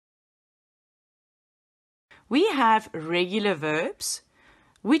We have regular verbs,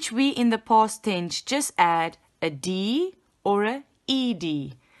 which we in the past tense just add a D or a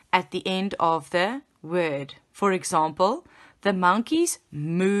ED at the end of the word. For example, the monkeys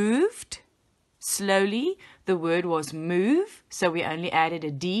moved slowly. The word was move, so we only added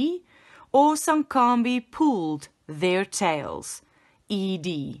a D. Or Sankambi pulled their tails,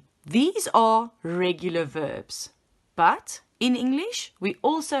 ED. These are regular verbs. But in English, we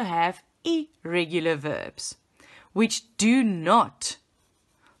also have irregular verbs, which do not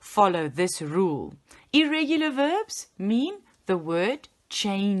follow this rule. Irregular verbs mean the word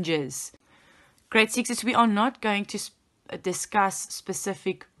changes. Grade 6s, we are not going to discuss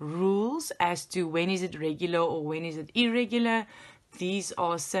specific rules as to when is it regular or when is it irregular. These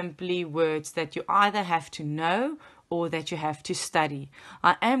are simply words that you either have to know or that you have to study.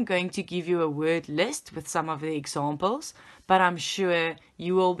 I am going to give you a word list with some of the examples, but I'm sure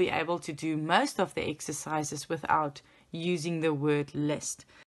you will be able to do most of the exercises without using the word list.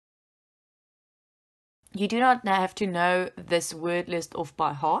 You do not have to know this word list off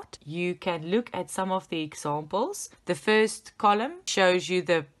by heart. You can look at some of the examples. The first column shows you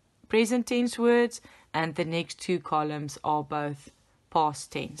the present tense words, and the next two columns are both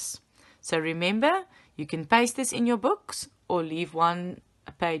past tense. So remember, you can paste this in your books or leave one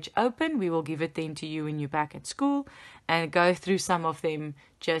page open. We will give it then to you when you're back at school, and go through some of them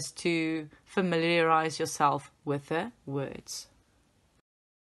just to familiarize yourself with the words.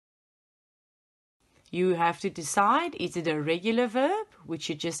 You have to decide, is it a regular verb, which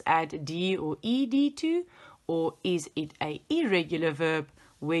you just add D or ED to, or is it an irregular verb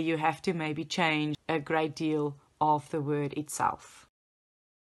where you have to maybe change a great deal of the word itself.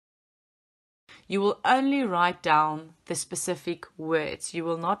 You will only write down the specific words. You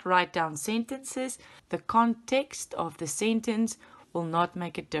will not write down sentences. The context of the sentence will not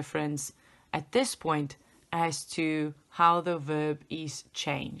make a difference at this point as to how the verb is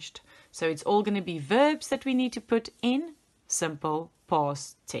changed. So it's all going to be verbs that we need to put in simple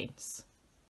past tense.